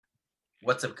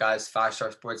What's up, guys? Five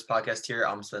Star Sports Podcast here.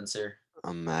 I'm Spencer.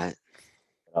 I'm Matt.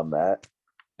 I'm Matt.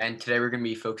 And today we're going to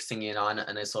be focusing in on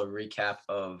a nice little recap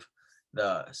of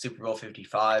the Super Bowl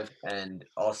 55 and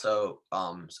also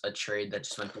a trade that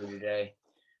just went through today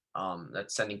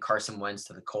that's sending Carson Wentz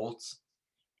to the Colts.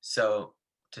 So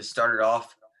to start it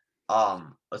off,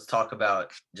 let's talk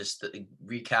about just the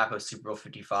recap of Super Bowl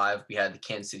 55. We had the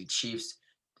Kansas City Chiefs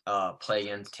play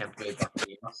against Tampa Bay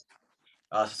Buccaneers.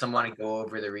 So someone want to go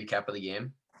over the recap of the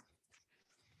game?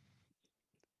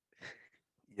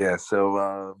 Yeah,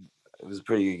 so it was a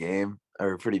pretty good game,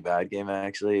 or a pretty bad game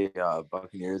actually.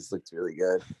 Buccaneers looked really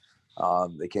good.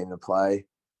 They came to play.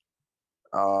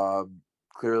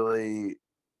 Clearly,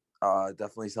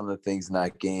 definitely some of the things in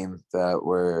that game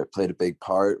that played a big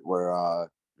part were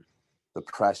the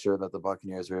pressure that the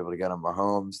Buccaneers were able to get on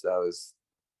Mahomes. That was,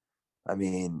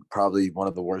 probably one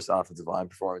of the worst offensive line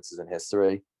performances in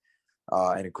history,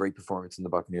 and a great performance in the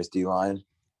Buccaneers D line.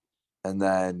 And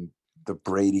then the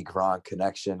Brady Gronk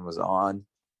connection was on,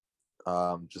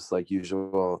 just like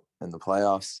usual in the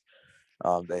playoffs.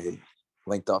 They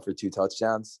linked up for 2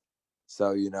 touchdowns.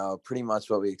 So, pretty much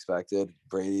what we expected.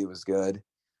 Brady was good,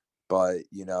 but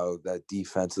that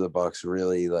defense of the Bucs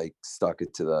really stuck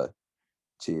it to the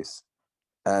Chiefs.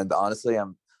 And honestly,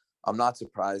 I'm not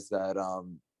surprised that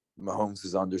Mahomes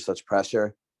was under such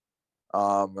pressure.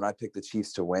 When I picked the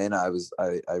Chiefs to win, I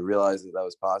realized that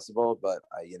was possible, but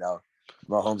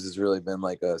Mahomes has really been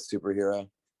like a superhero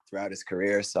throughout his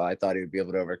career, so I thought he would be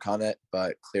able to overcome it.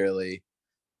 But clearly,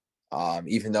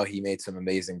 even though he made some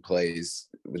amazing plays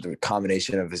with the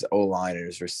combination of his O-line and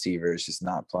his receivers just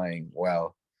not playing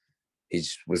well, he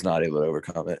just was not able to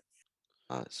overcome it.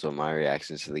 So my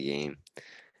reactions to the game.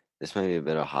 This might be a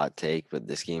bit of a hot take, but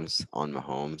this game's on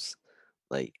Mahomes.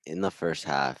 Like in the first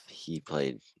half, he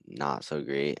played not so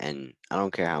great, and I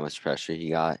don't care how much pressure he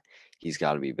got, he's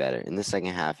got to be better. In the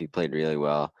second half, he played really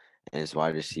well, and his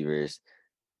wide receivers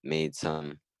made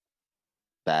some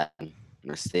bad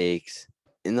mistakes.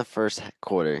 In the first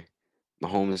quarter,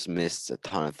 Mahomes missed a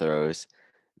ton of throws.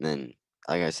 And then,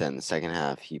 like I said, in the second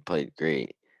half, he played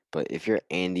great. But if you're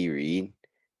Andy Reid,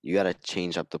 you got to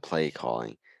change up the play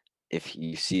calling. If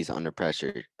you see he's under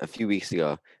pressure, a few weeks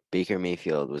ago, Baker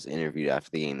Mayfield was interviewed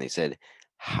after the game. They said,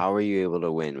 "How are you able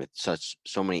to win with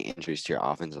so many injuries to your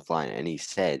offensive line?" And he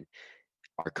said,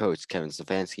 "Our coach Kevin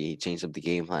Stefanski, he changed up the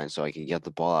game plan so I could get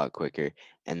the ball out quicker,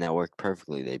 and that worked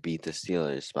perfectly. They beat the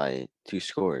Steelers by 2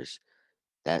 scores."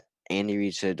 That Andy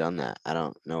Reid should have done that. I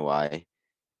don't know why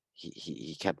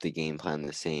he kept the game plan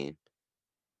the same.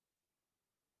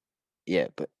 Yeah,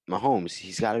 but Mahomes,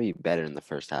 he's got to be better in the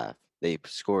first half. They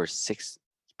score 6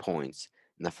 points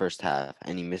in the first half,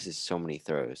 and he misses so many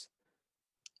throws.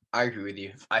 I agree with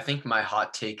you. I think my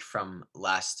hot take from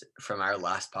our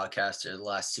last podcast, or the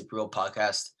last Super Bowl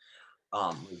podcast,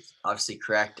 was obviously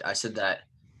correct. I said that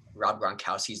Rob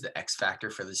Gronkowski is the X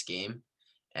factor for this game,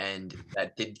 and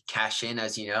that did cash in.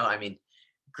 As you know,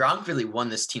 Gronk really won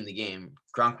this team the game.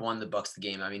 Gronk won the Bucs the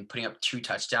game. Putting up 2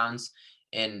 touchdowns,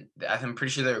 and I'm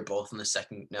pretty sure they were both in the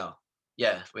second. No,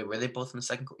 yeah, wait, were they both in the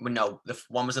second? No, the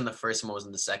one was in the first, and one was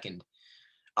in the second.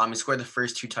 He scored the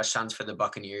first 2 touchdowns for the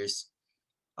Buccaneers.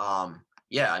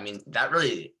 That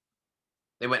really,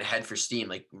 they went head for steam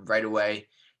like right away.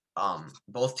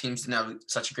 Both teams didn't have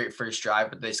such a great first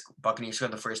drive, but the Buccaneers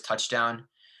scored the first touchdown.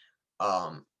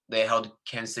 They held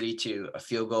Kansas City to a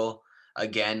field goal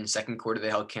again. Second quarter, they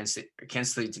held Kansas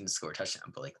City didn't score a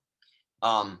touchdown, but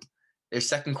their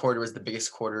second quarter was the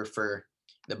biggest quarter for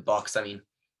the Bucs.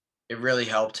 It really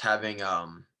helped having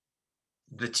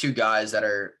the 2 guys that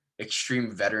are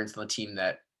extreme veterans on the team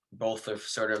that both have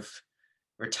sort of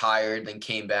retired, then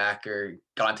came back, or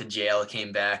gone to jail,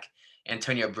 came back.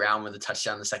 Antonio Brown with a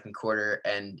touchdown in the second quarter,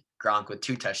 and Gronk with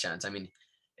 2 touchdowns.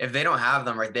 If they don't have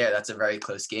them right there, that's a very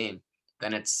close game.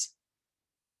 Then it's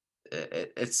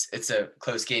a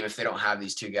close game if they don't have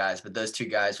these 2 guys. But those 2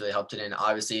 guys really helped it in.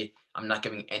 Obviously, I'm not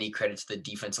giving any credit to the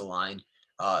defensive line.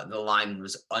 The line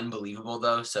was unbelievable,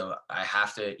 though, so I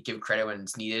have to give credit when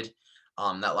it's needed.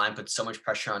 That line put so much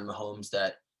pressure on Mahomes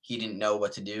that he didn't know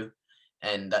what to do.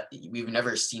 And that we've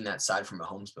never seen that side from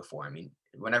Mahomes before.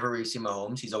 Whenever we see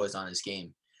Mahomes, he's always on his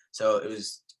game. So it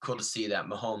was cool to see that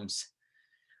Mahomes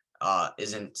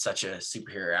isn't such a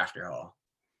superhero after all.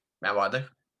 Matt Wadler?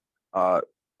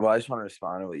 Well, I just want to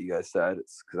respond to what you guys said.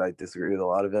 It's because I disagree with a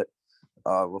lot of it.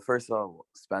 Well, first of all,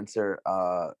 Spencer,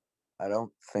 I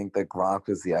don't think that Gronk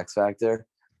was the X factor.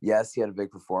 Yes, he had a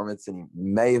big performance, and he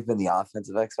may have been the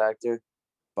offensive X factor,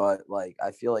 but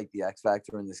I feel like the X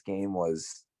factor in this game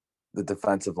was the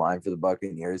defensive line for the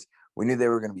Buccaneers. We knew they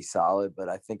were going to be solid, but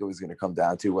I think it was going to come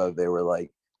down to whether they were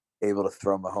able to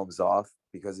throw Mahomes off,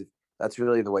 because if that's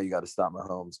really the way you got to stop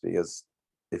Mahomes, because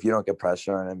if you don't get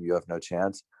pressure on him, you have no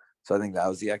chance. So I think that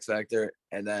was the X factor.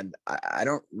 And then I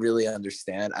don't really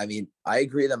understand. I mean, I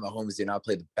agree that Mahomes did not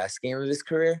play the best game of his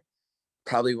career,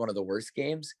 probably one of the worst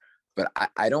games. But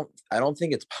I don't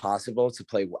think it's possible to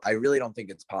play. I really don't think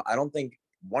it's I don't think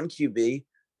one QB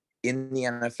in the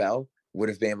NFL would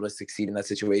have been able to succeed in that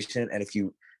situation. And if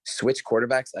you switch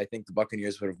quarterbacks, I think the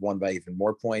Buccaneers would have won by even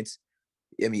more points.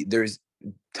 I mean, there's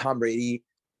Tom Brady.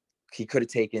 He could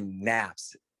have taken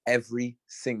naps every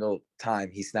single time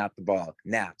he snapped the ball.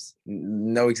 Naps,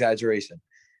 no exaggeration.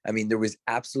 I mean, there was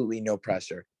absolutely no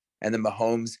pressure. And then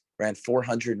Mahomes ran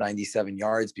 497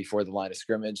 yards before the line of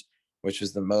scrimmage, which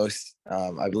was the most,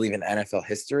 I believe, in NFL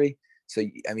history. So,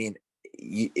 I mean,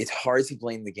 it's hard to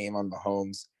blame the game on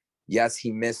Mahomes. Yes,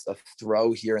 he missed a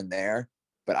throw here and there,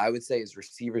 but I would say his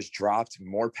receivers dropped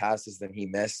more passes than he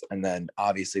missed. And then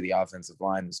obviously the offensive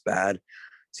line was bad.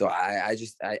 So I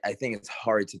think it's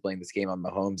hard to blame this game on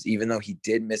Mahomes, even though he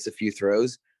did miss a few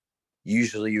throws.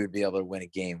 Usually you would be able to win a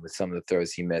game with some of the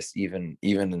throws he missed, even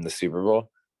in the Super Bowl.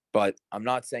 But I'm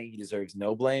not saying he deserves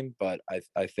no blame, but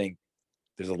I think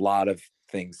there's a lot of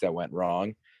things that went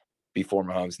wrong before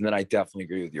Mahomes. And then I definitely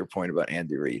agree with your point about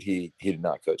Andy Reid. He did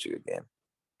not coach a good game.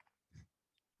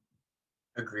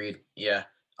 Agreed. Yeah.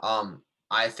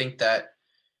 I think that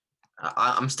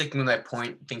I'm sticking with that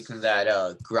point, thinking that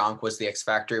Gronk was the X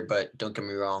factor, but don't get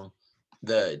me wrong,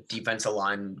 the defensive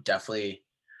line definitely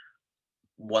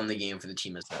won the game for the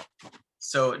team as well.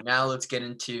 So now let's get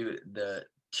into the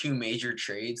two major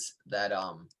trades that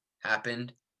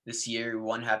happened this year.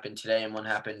 One happened today and one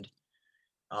happened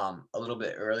a little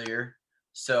bit earlier.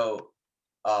 So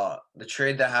the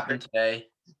trade that happened today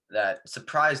that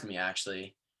surprised me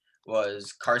actually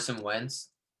was Carson Wentz.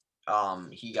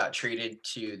 He got traded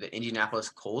to the Indianapolis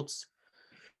Colts,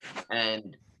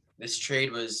 and this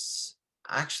trade was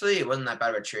actually, it wasn't that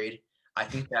bad of a trade. I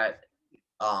think that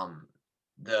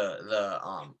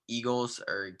the Eagles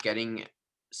are getting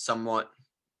somewhat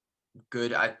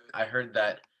good. I heard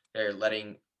that they're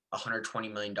letting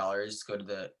 $120 million go to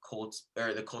the Colts,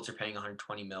 or the Colts are paying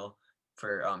 120 mil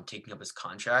for taking up his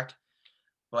contract.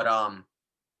 But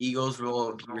Eagles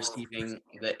will be receiving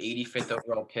the 85th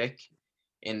overall pick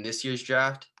in this year's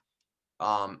draft.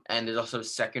 And there's also a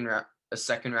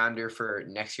second rounder for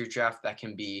next year's draft that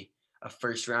can be a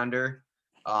first rounder,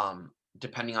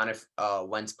 depending on if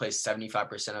Wentz plays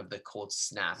 75% of the Colts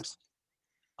snaps.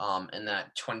 And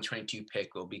that 2022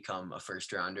 pick will become a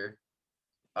first rounder.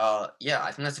 Yeah,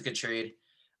 I think that's a good trade.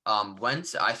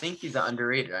 Wentz, I think he's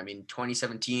underrated. I mean,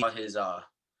 2017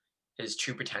 his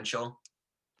true potential.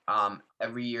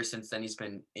 Every year since then he's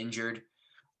been injured.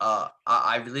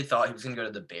 I really thought he was gonna go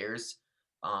to the Bears,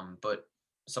 but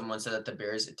someone said that the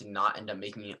Bears did not end up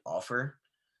making an offer.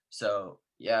 So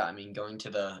yeah, I mean, going to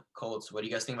the Colts. What do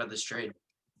you guys think about this trade?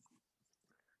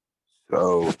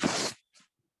 So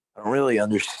I don't really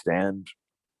understand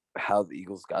how the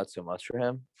Eagles got so much for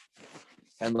him.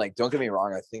 And like, don't get me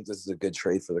wrong, I think this is a good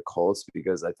trade for the Colts,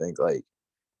 because I think like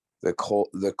the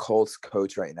Colts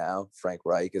coach right now, Frank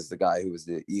Reich, is the guy who was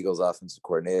the Eagles offensive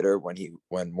coordinator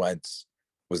when Wentz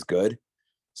was good.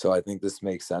 So I think this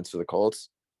makes sense for the Colts.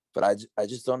 But I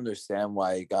just don't understand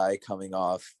why a guy coming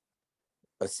off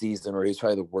a season where he's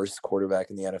probably the worst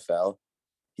quarterback in the NFL,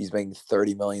 he's making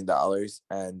 $30 million,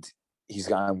 and he's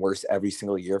gotten worse every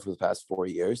single year for the past 4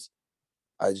 years.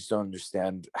 I just don't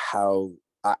understand how.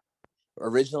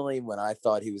 Originally, when I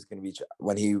thought he was going to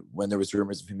be, when there was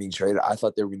rumors of him being traded, I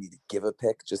thought they were going to need to give a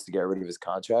pick just to get rid of his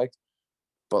contract.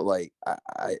 But like,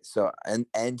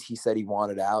 and he said he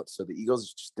wanted out, so the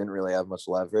Eagles just didn't really have much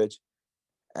leverage,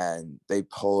 and they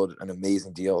pulled an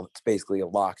amazing deal. It's basically a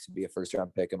lock to be a first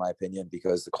round pick, in my opinion,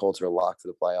 because the Colts are a lock for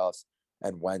the playoffs,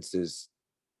 and Wentz is.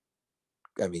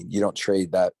 I mean, you don't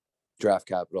trade that draft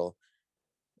capital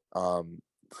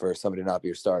for somebody to not be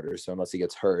your starter. So unless he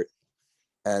gets hurt,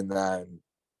 and then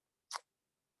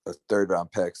a third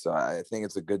round pick. So I think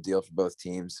it's a good deal for both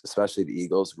teams, especially the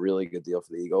Eagles. Really good deal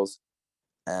for the Eagles.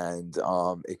 And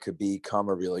it could become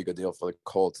a really good deal for the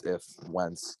Colts if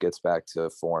Wentz gets back to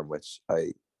form, which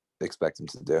I expect him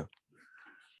to do.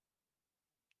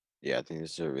 Yeah, I think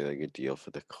this is a really good deal for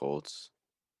the Colts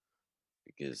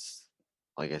because,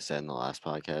 like I said in the last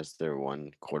podcast, they're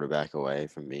one quarterback away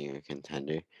from being a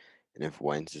contender. And if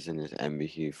Wentz is in his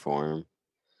MVP form,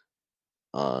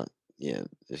 yeah,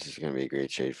 this is going to be a great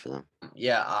trade for them.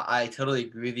 Yeah, I totally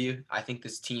agree with you. I think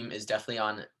this team is definitely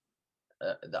on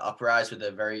the uprise with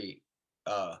a very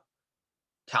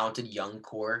talented young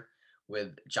core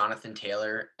with Jonathan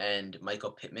Taylor and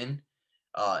Michael Pittman.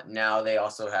 Now they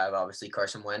also have obviously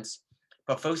Carson Wentz.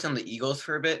 But focus on the Eagles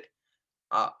for a bit.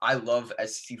 I love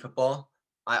SEC football.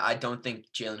 I don't think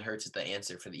Jalen Hurts is the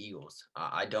answer for the Eagles.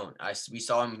 I don't. We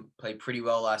saw him play pretty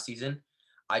well last season.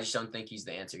 I just don't think he's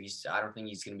the answer. I don't think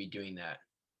he's going to be doing that.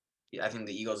 I think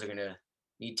the Eagles are going to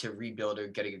need to rebuild or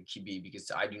get a good QB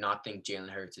because I do not think Jalen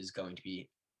Hurts is going to be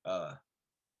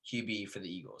QB for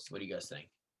the Eagles. What do you guys think?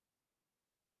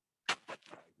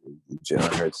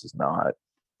 Jalen Hurts is not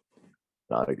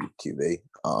a good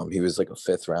QB. He was like a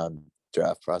 5th round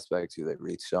draft prospect who they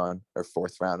reached on, or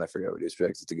 4th round. I forget what he was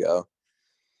projected to go.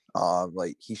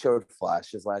 Like he showed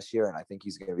flashes last year, and I think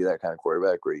he's going to be that kind of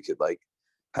quarterback where he could like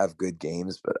have good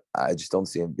games, but I just don't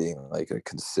see him being like a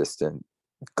consistent,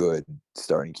 good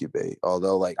starting QB.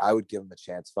 Although, like, I would give him a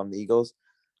chance from the Eagles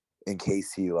in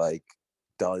case he like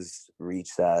does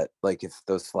reach that, like if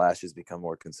those flashes become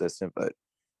more consistent. But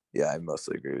yeah, I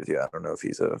mostly agree with you. I don't know if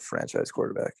he's a franchise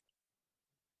quarterback.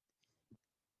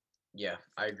 Yeah,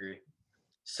 I agree.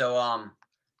 So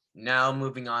now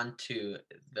moving on to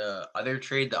the other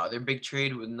trade, the other big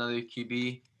trade with another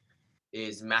QB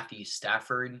is Matthew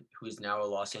Stafford, who is now a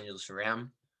Los Angeles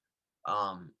Ram.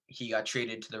 He got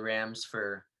traded to the Rams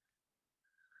for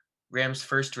Rams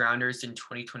first rounders in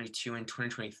 2022 and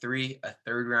 2023, a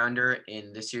 3rd rounder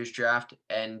in this year's draft,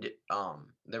 and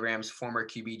the Rams' former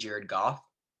QB Jared Goff.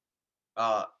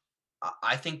 I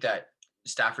think that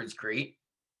Stafford's great.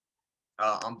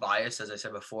 I'm biased, as I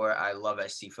said before. I love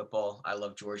SC football. I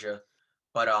love Georgia,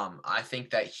 but I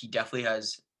think that he definitely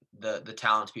has the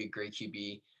talent to be a great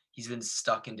QB. He's been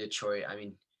stuck in Detroit. I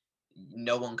mean,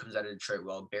 no one comes out of Detroit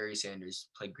well. Barry Sanders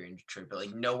played great in Detroit, but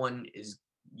like no one is.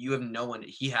 You have no one.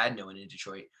 He had no one in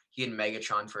Detroit. He had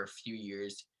Megatron for a few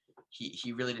years.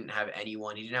 He really didn't have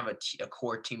anyone. He didn't have a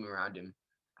core team around him.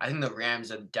 I think the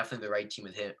Rams are definitely the right team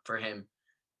for him.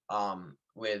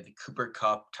 With Cooper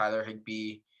Kupp, Tyler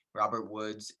Higbee, Robert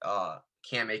Woods,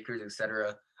 Cam Akers,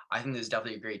 etc. I think this is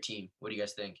definitely a great team. What do you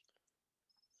guys think?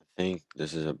 I think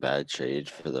this is a bad trade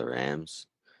for the Rams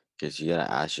because you got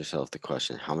to ask yourself the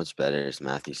question: how much better is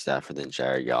Matthew Stafford than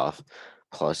Jared Goff?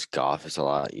 Plus, Goff is a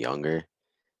lot younger,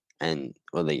 and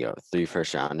well, they go 3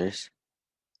 first rounders.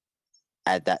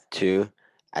 At that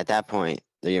point,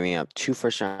 they're giving up 2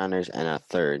 first rounders and a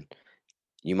 3rd.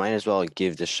 You might as well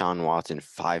give Deshaun Watson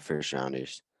 5 first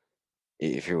rounders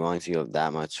if you're willing to give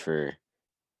that much for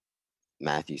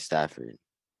Matthew Stafford.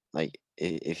 Like,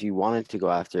 if you wanted to go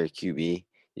after a QB,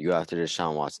 you go after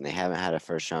Deshaun Watson. They haven't had a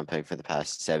first round pick for the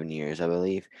past 7 years, I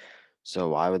believe. So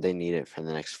why would they need it for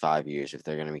the next 5 years if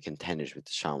they're going to be contenders with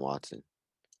Deshaun Watson?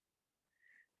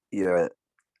 Yeah,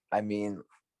 I mean,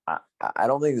 I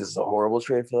don't think this is a horrible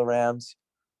trade for the Rams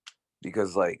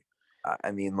because, like,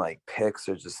 I mean, like picks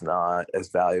are just not as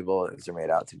valuable as they're made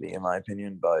out to be, in my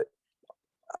opinion. But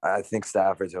I think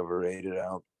Stafford's overrated.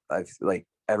 I like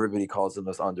everybody calls him the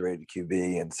most underrated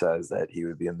QB and says that he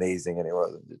would be amazing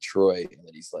anywhere than Detroit and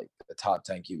that he's like the top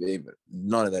 10 QB, but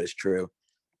none of that is true.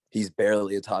 He's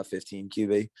barely a top 15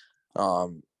 QB.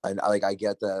 And I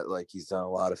get that like he's done a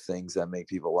lot of things that make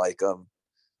people like him,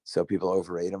 so people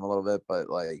overrate him a little bit, but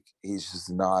like he's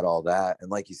just not all that. And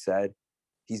like you said,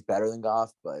 he's better than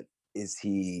Goff, but is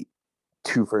he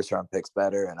 2 first round picks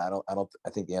better? And I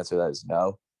think the answer to that is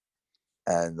no.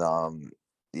 And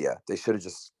yeah, they should have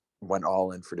just went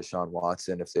all in for Deshaun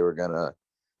Watson if they were gonna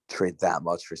trade that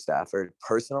much for Stafford.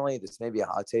 Personally, this may be a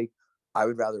hot take. I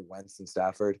would rather Wentz than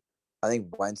Stafford. I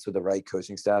think Wentz with the right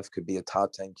coaching staff could be a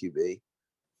top 10 QB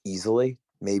easily,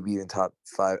 maybe even top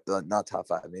 5, not top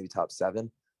 5, maybe top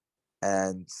 7.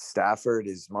 And Stafford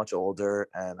is much older,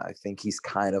 and I think he's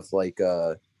kind of like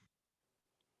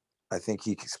I think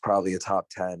he's probably a top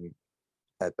 10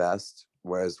 at best,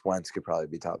 whereas Wentz could probably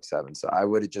be top 7. So I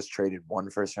would have just traded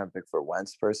 1 first round pick for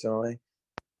Wentz personally.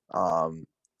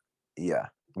 Yeah,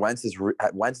 Wentz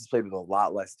has played with a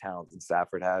lot less talent than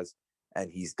Stafford has,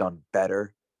 and he's done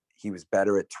better. He was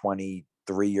better at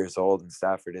 23 years old than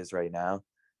Stafford is right now.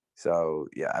 So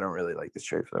yeah, I don't really like this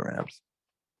trade for the Rams.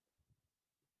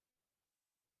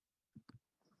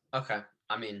 Okay,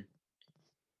 I mean,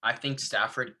 I think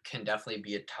Stafford can definitely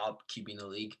be a top QB in the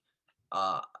league.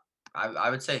 I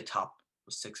would say top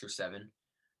 6 or 7.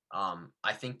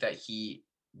 I think that he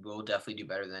will definitely do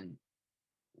better than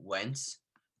Wentz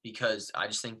because I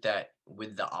just think that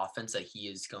with the offense that he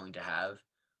is going to have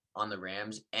on the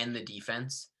Rams and the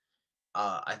defense,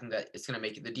 I think that it's going to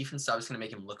make it, the defense is obviously going to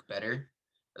make him look better.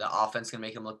 The offense is going to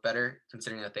make him look better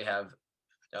considering that they have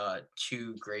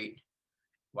 2 great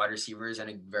wide receivers and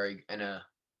a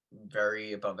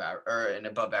very above average or an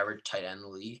above average tight end in the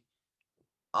league.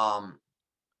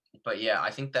 But yeah,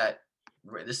 I think that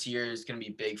this year is going to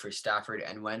be big for Stafford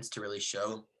and Wentz to really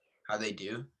show how they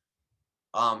do.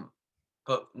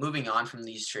 But moving on from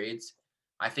these trades,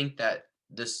 I think that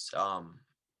this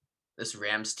this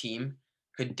Rams team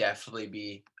could definitely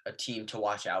be a team to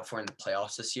watch out for in the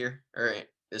playoffs this year or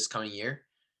this coming year.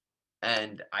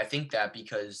 And I think that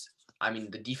because I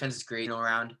mean the defense is great all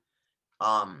around.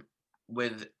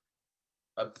 With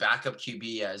a backup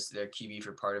QB as their QB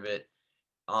for part of it.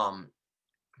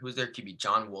 Who was their QB?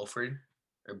 John Wolford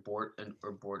or Board,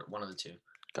 one of the two.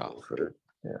 Go.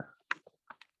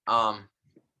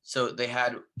 So they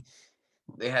had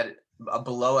a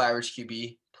below average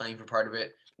QB playing for part of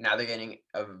it. Now they're getting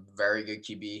a very good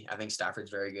QB. I think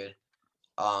Stafford's very good.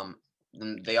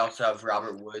 Then they also have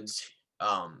Robert Woods,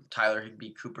 Tyler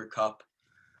Higbee, Cooper Kupp,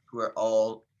 who are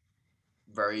all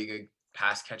very good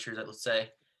pass catchers, let's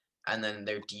say. And then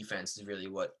their defense is really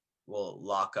what will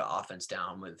lock an offense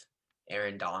down with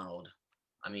Aaron Donald.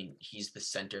 I mean, he's the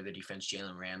center of the defense.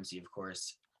 Jalen Ramsey, of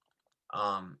course.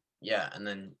 Yeah, and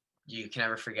then you can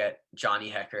never forget Johnny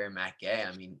Hecker and Matt Gay.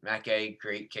 I mean, Matt Gay,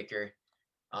 great kicker.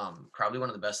 Probably one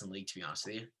of the best in the league, to be honest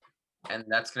with you. And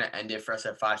that's going to end it for us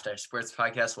at 5 Star Sports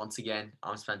Podcast. Once again,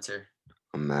 I'm Spencer.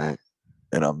 I'm Matt.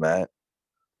 And I'm Matt.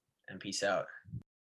 And peace out.